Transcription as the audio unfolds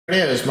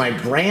It is my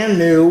brand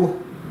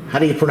new, how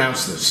do you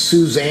pronounce this?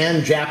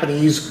 SUIZAN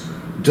Japanese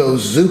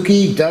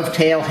Dozuki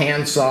Dovetail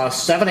hand saw,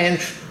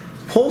 7-inch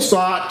pull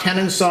saw,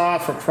 10-inch saw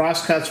for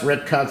cross cuts,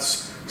 rip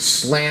cuts,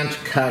 slant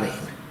cutting.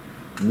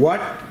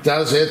 What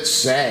does it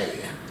say?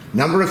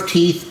 Number of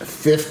teeth,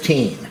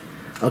 15.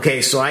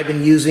 Okay, so I've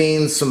been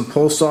using some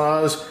pull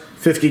saws,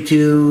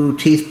 52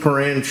 teeth per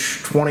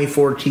inch,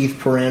 24 teeth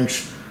per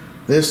inch.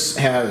 This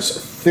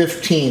has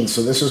 15,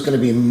 so this is going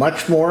to be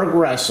much more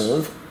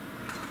aggressive.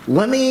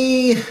 Let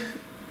me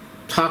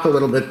talk a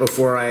little bit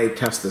before I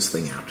test this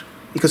thing out,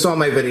 because all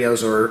my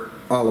videos are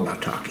all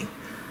about talking.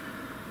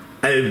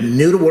 I'm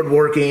new to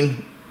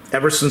woodworking.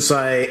 Ever since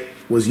I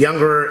was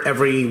younger,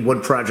 every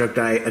wood project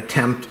I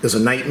attempt is a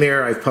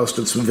nightmare. I've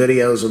posted some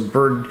videos of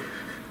bird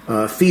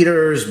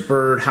feeders,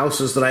 bird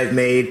houses that I've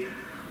made.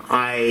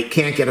 I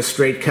can't get a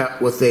straight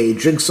cut with a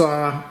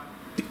jigsaw.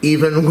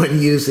 Even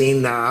when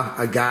using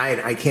a guide,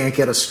 I can't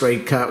get a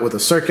straight cut with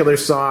a circular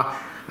saw,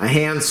 a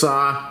hand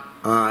saw.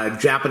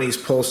 Japanese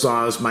pull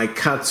saws, my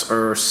cuts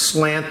are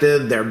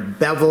slanted, they're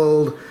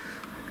beveled.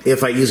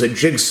 If I use a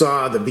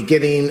jigsaw, the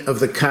beginning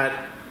of the cut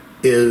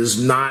is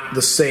not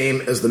the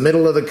same as the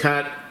middle of the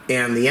cut,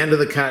 and the end of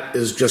the cut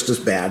is just as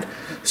bad.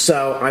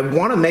 So I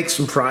want to make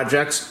some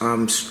projects.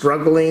 I'm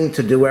struggling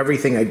to do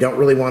everything. I don't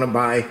really want to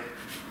buy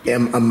a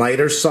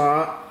miter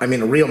saw, I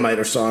mean a real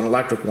miter saw, an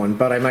electric one,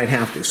 but I might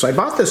have to. So I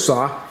bought this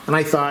saw, and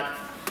I thought,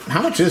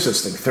 how much is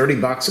this thing? 30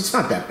 bucks? It's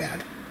not that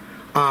bad.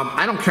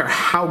 I don't care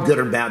how good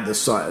or bad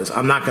this saw is.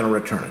 I'm not going to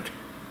return it.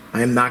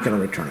 I am not going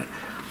to return it.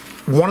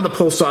 One of the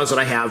pull saws that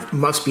I have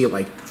must be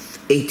like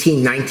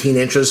 18, 19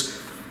 inches.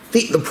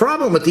 The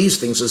problem with these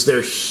things is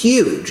they're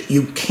huge.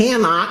 You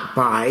cannot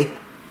buy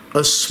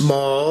a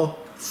small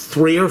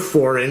 3 or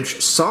 4 inch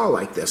saw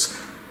like this.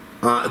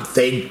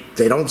 They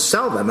don't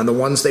sell them, and the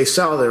ones they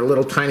sell, they're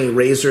little tiny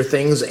razor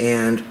things,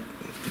 and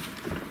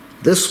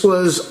this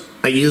was,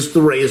 I used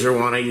the razor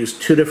one. I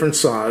used 2 different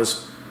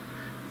saws.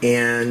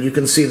 And you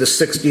can see the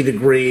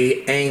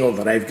 60-degree angle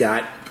that I've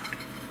got.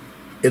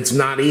 It's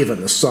not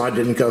even. The saw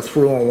didn't go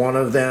through on one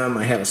of them.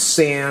 I had a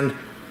sand.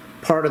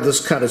 Part of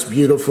this cut is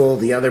beautiful.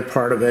 The other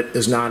part of it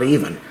is not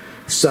even.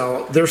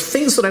 So there's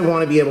things that I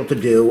want to be able to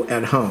do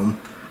at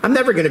home. I'm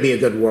never going to be a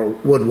good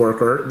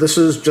woodworker. This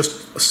is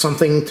just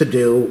something to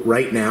do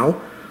right now,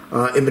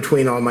 in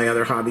between all my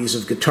other hobbies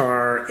of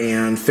guitar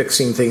and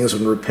fixing things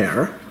and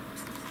repair.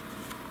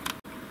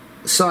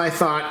 So I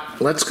thought,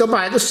 let's go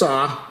buy the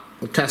saw.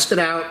 We'll test it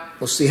out,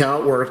 we'll see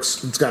how it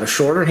works. It's got a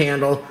shorter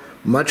handle,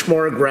 much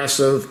more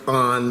aggressive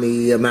on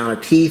the amount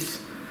of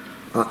teeth.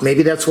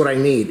 Maybe that's what I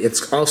need.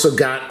 It's also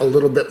got a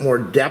little bit more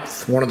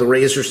depth. One of the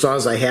razor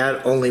saws I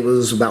had only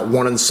was about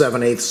 1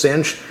 7/8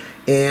 inch,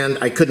 and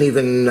I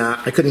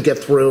couldn't get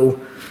through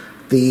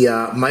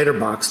the miter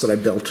box that I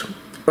built,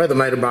 or the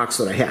miter box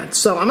that I had.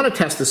 So I'm going to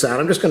test this out.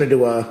 I'm just going to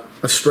do a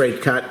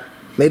straight cut.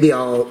 Maybe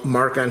I'll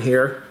mark on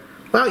here.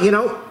 Well, you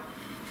know,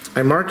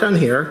 I marked on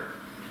here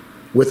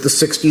with the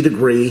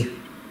 60-degree,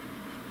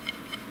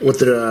 with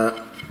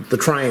the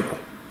triangle.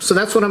 So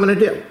that's what I'm going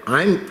to do.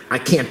 I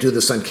can't do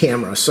this on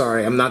camera,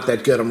 sorry, I'm not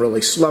that good, I'm really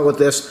slow at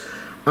this.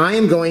 I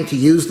am going to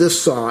use this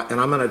saw, and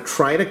I'm going to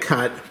try to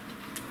cut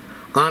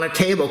on a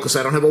table, because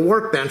I don't have a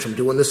workbench. I'm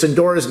doing this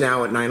indoors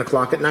now at 9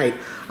 o'clock at night.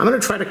 I'm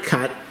going to try to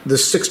cut the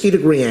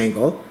 60-degree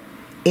angle,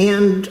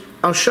 and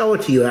I'll show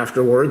it to you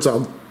afterwards.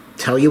 I'll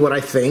tell you what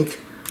I think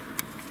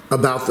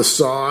about the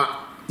saw.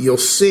 You'll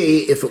see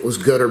if it was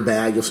good or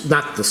bad.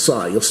 Not the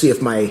saw. You'll see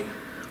if my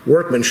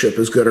workmanship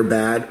is good or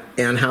bad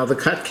and how the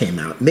cut came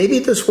out. Maybe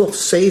this will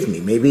save me.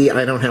 Maybe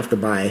I don't have to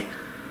buy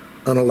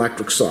an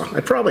electric saw.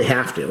 I probably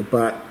have to,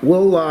 but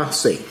we'll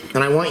see.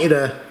 And I want you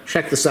to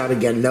check this out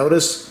again.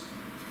 Notice,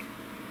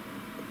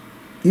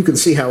 you can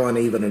see how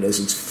uneven it is.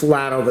 It's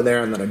flat over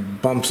there, and then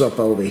it bumps up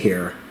over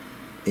here.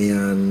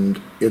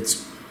 And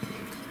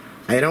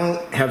I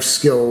don't have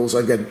skills.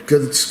 I've got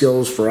good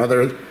skills for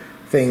other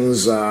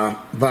things,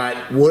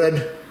 but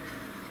wood,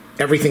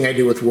 everything I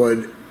do with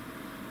wood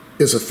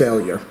is a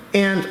failure.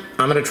 And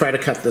I'm going to try to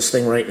cut this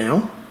thing right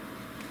now,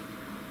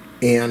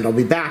 and I'll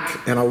be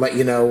back, and I'll let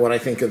you know what I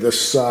think of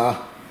this saw.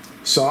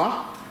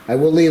 I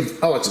will leave,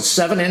 oh, it's a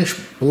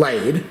 7-inch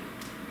blade.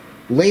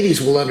 Ladies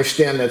will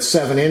understand that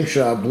 7-inch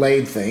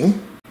blade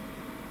thing.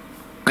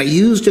 I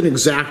used an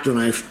X-Acto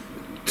knife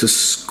to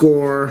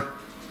score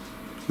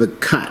the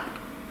cut,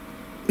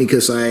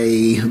 because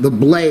the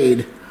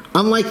blade,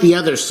 unlike the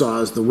other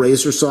saws, the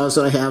razor saws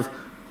that I have,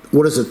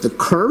 what is it, the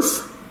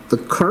kerf? The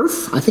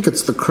kerf? I think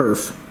it's the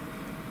kerf.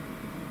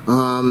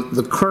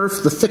 The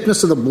kerf, the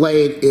thickness of the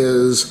blade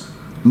is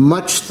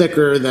much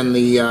thicker than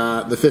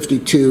the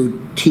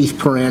 52 teeth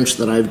per inch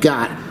that I've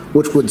got,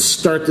 which would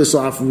start this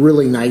off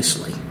really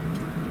nicely.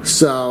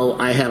 So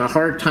I had a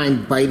hard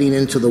time biting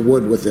into the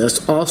wood with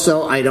this.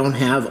 Also, I don't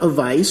have a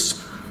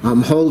vise.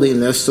 I'm holding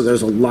this, so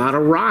there's a lot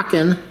of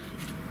rocking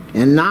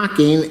and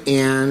knocking,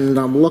 and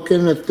I'm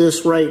looking at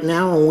this right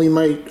now, and we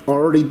might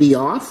already be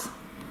off.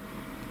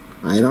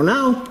 I don't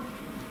know.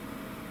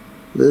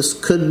 This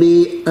could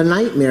be a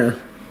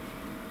nightmare.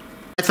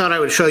 I thought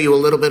I would show you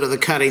a little bit of the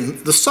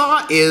cutting. The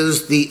saw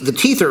is, the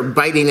teeth are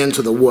biting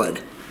into the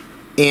wood.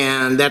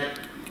 And that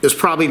is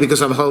probably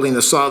because I'm holding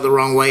the saw the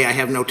wrong way. I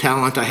have no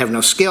talent, I have no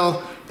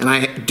skill, and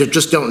I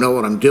just don't know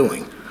what I'm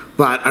doing.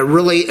 But I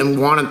really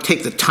want to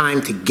take the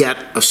time to get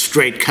a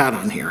straight cut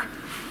on here.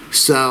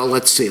 So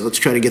let's see, let's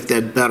try to get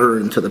that better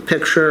into the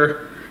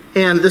picture.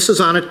 And this is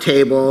on a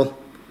table.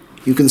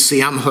 You can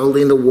see I'm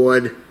holding the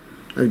wood.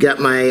 I've got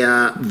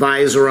my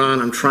visor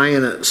on. I'm trying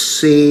to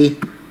see,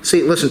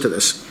 listen to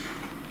this.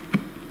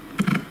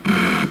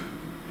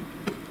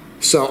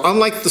 So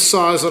unlike the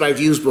saws that I've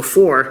used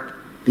before,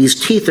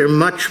 these teeth are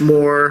much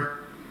more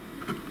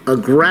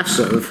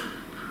aggressive,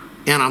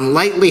 and I'm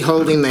lightly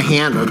holding the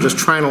handle, just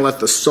trying to let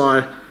the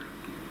saw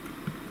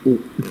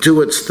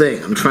do its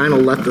thing. I'm trying to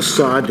let the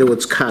saw do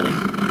its cutting.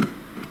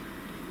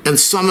 And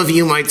some of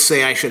you might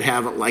say I should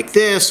have it like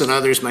this, and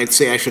others might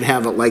say I should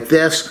have it like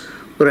this.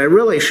 What I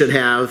really should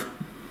have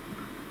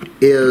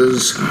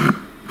is,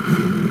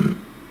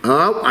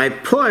 oh, I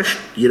pushed.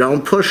 You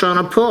don't push on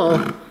a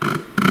pull.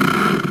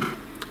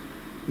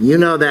 You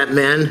know that,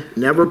 men.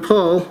 Never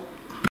pull.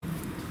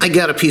 I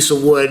got a piece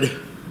of wood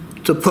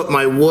to put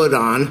my wood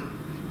on.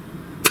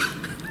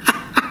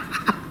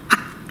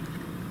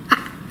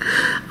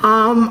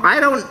 I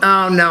don't,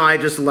 oh no, I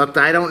just looked.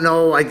 I don't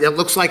know. It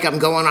looks like I'm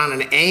going on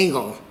an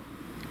angle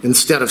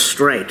instead of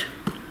straight.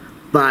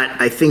 But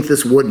I think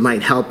this wood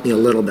might help me a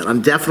little bit.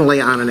 I'm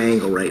definitely on an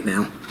angle right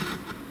now.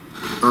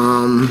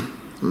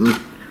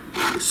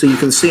 So you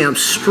can see I'm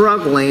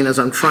struggling as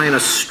I'm trying to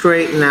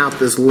straighten out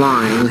this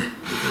line.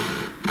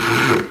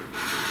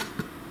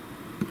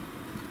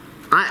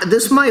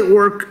 This might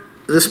work,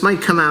 this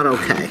might come out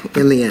okay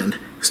in the end.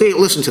 See,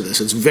 listen to this,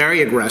 it's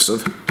very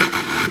aggressive.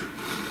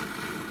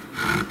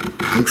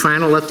 I'm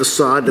trying to let the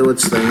saw do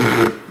its thing.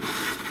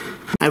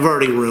 I've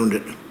already ruined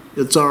it.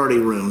 It's already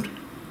ruined.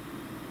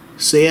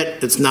 See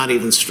it? It's not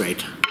even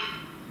straight.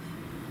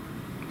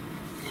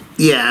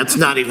 Yeah, it's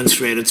not even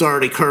straight. It's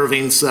already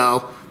curving,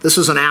 so this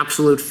is an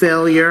absolute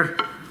failure.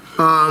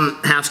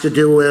 Has to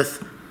do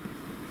with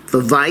the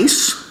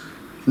vise.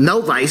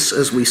 No vise,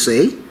 as we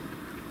see.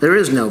 There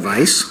is no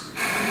vise.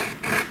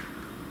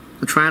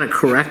 I'm trying to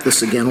correct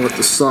this again with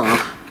the saw.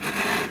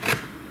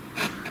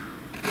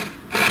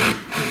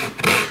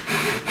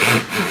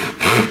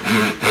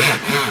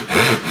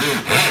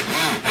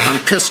 I'm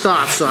pissed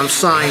off, so I'm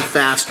sawing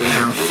faster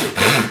now.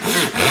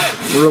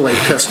 Really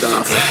pissed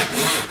off.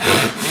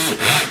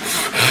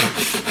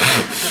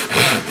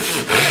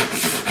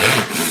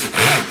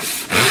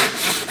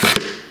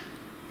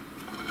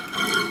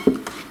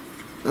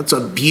 That's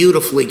a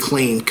beautifully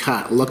clean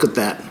cut. Look at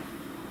that.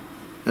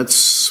 That's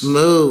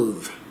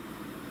smooth.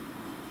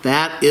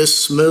 That is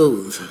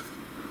smooth.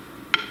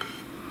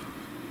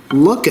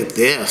 Look at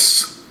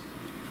this.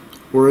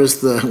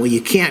 Whereas the, well, you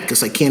can't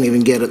because I can't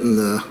even get it in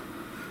the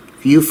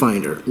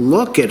viewfinder.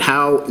 Look at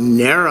how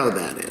narrow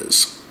that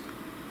is.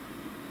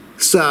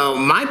 So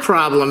my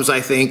problems, I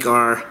think,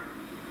 are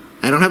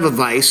I don't have a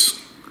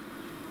vise.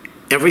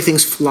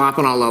 Everything's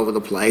flopping all over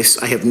the place.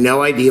 I have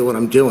no idea what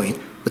I'm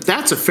doing. But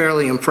that's a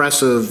fairly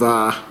impressive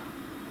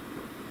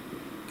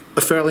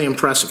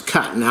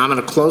cut. Now I'm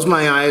going to close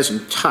my eyes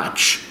and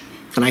touch.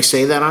 Can I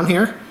say that on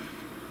here?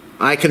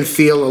 I can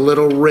feel a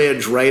little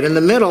ridge right in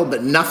the middle,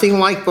 but nothing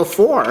like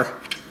before.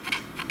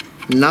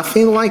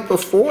 Nothing like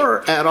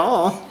before at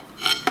all.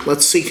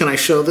 Let's see, can I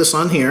show this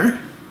on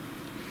here?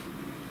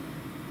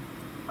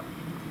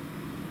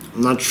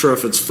 I'm not sure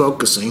if it's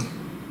focusing.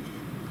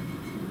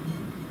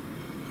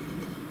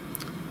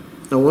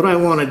 Now what I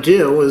want to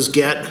do is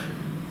get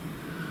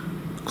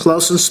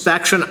close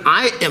inspection.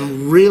 I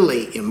am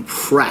really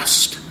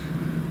impressed.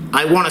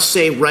 I want to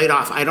say right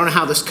off, I don't know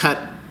how this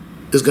cut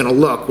is going to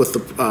look with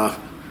the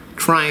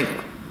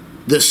triangle.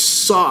 This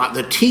saw,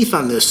 the teeth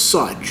on this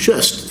saw,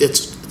 just,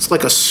 it's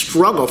like a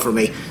struggle for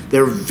me.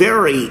 They're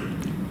very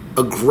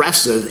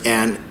aggressive,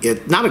 and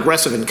not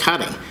aggressive in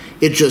cutting.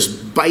 It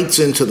just bites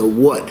into the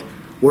wood.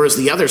 Whereas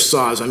the other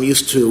saws, I'm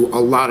used to a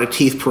lot of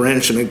teeth per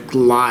inch and it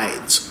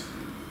glides.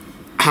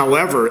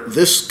 However,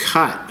 this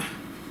cut,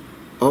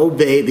 oh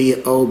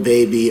baby, oh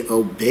baby,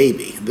 oh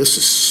baby. This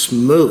is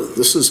smooth.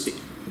 This is,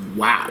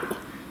 wow.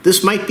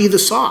 This might be the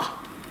saw.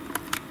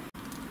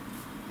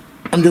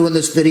 I'm doing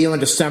this video in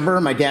December.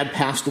 My dad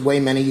passed away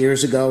many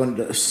years ago in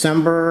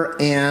December,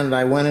 and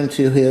I went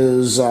into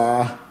his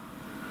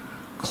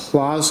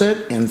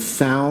closet and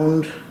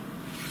found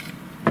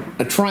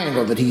a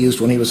triangle that he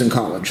used when he was in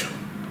college.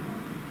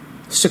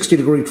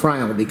 60-degree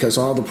triangle, because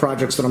all the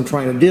projects that I'm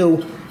trying to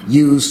do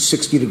use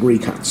 60-degree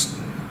cuts.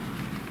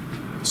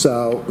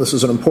 So this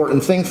is an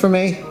important thing for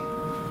me,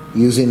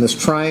 using this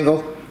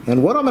triangle.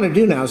 And what I'm going to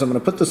do now is I'm going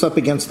to put this up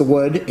against the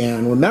wood,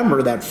 and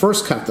remember that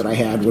first cut that I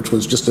had, which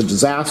was just a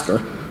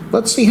disaster.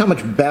 Let's see how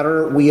much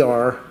better we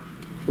are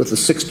with a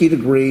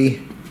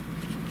 60-degree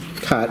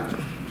cut.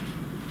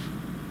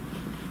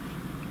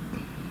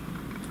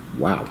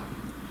 Wow.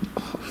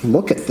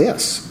 Look at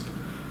this.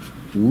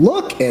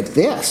 Look at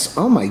this.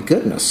 Oh my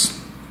goodness.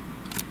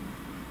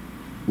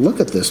 Look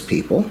at this,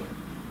 people.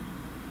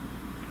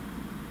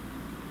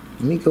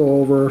 Let me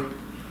go over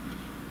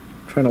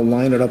Trying to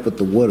line it up with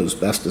the wood as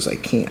best as I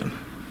can.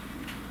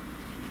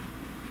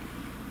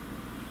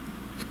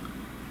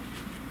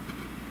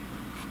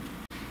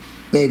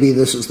 Maybe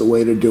this is the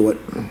way to do it.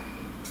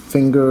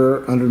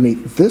 Finger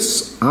underneath.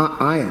 This,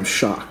 I am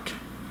shocked.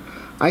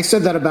 I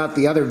said that about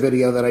the other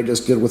video that I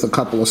just did with a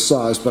couple of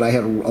saws, but I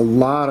had a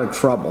lot of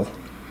trouble.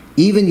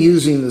 Even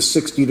using the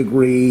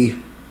 60-degree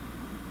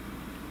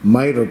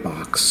miter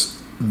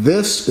box.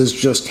 This is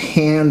just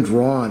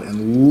hand-drawn,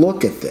 and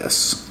look at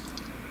this.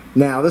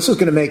 Now, this is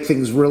going to make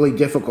things really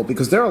difficult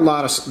because there are a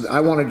lot of,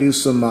 I want to do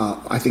some,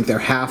 I think they're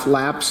half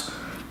laps.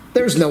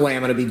 There's no way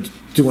I'm going to be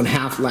doing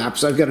half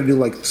laps. I've got to do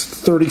like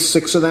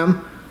 36 of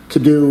them to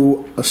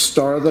do a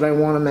star that I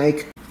want to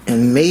make.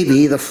 And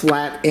maybe the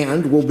flat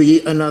end will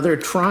be another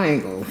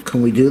triangle.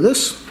 Can we do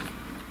this?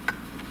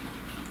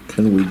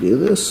 Can we do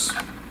this?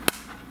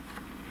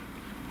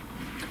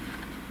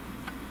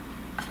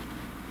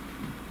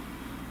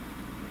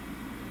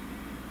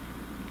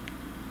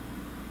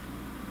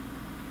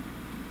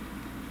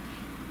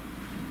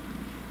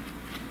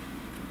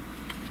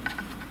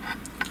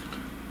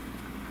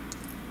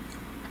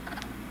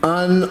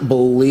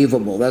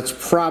 Unbelievable. That's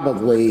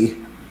probably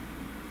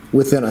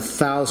within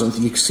 1,000th.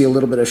 You can see a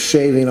little bit of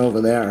shaving over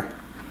there.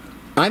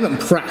 I'm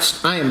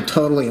impressed. I am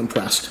totally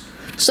impressed.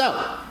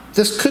 So,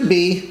 this could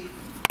be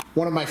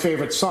one of my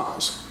favorite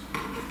saws.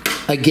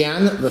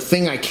 Again, the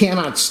thing I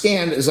cannot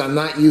stand is I'm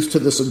not used to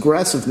this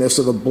aggressiveness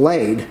of the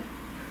blade.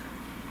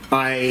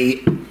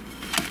 I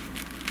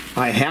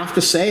have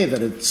to say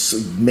that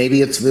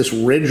maybe it's this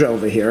ridge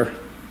over here.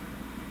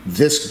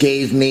 This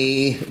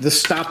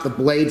stopped the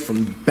blade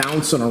from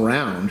bouncing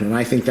around, and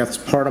I think that's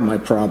part of my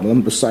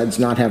problem, besides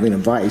not having a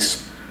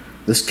vise.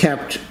 This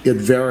kept it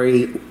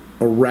very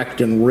erect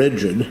and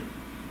rigid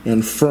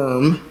and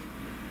firm,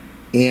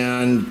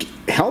 and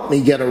helped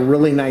me get a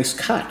really nice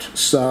cut.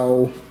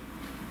 So,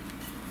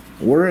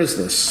 where is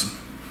this?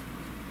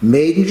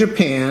 Made in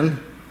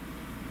Japan.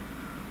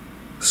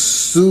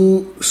 SUIZAN?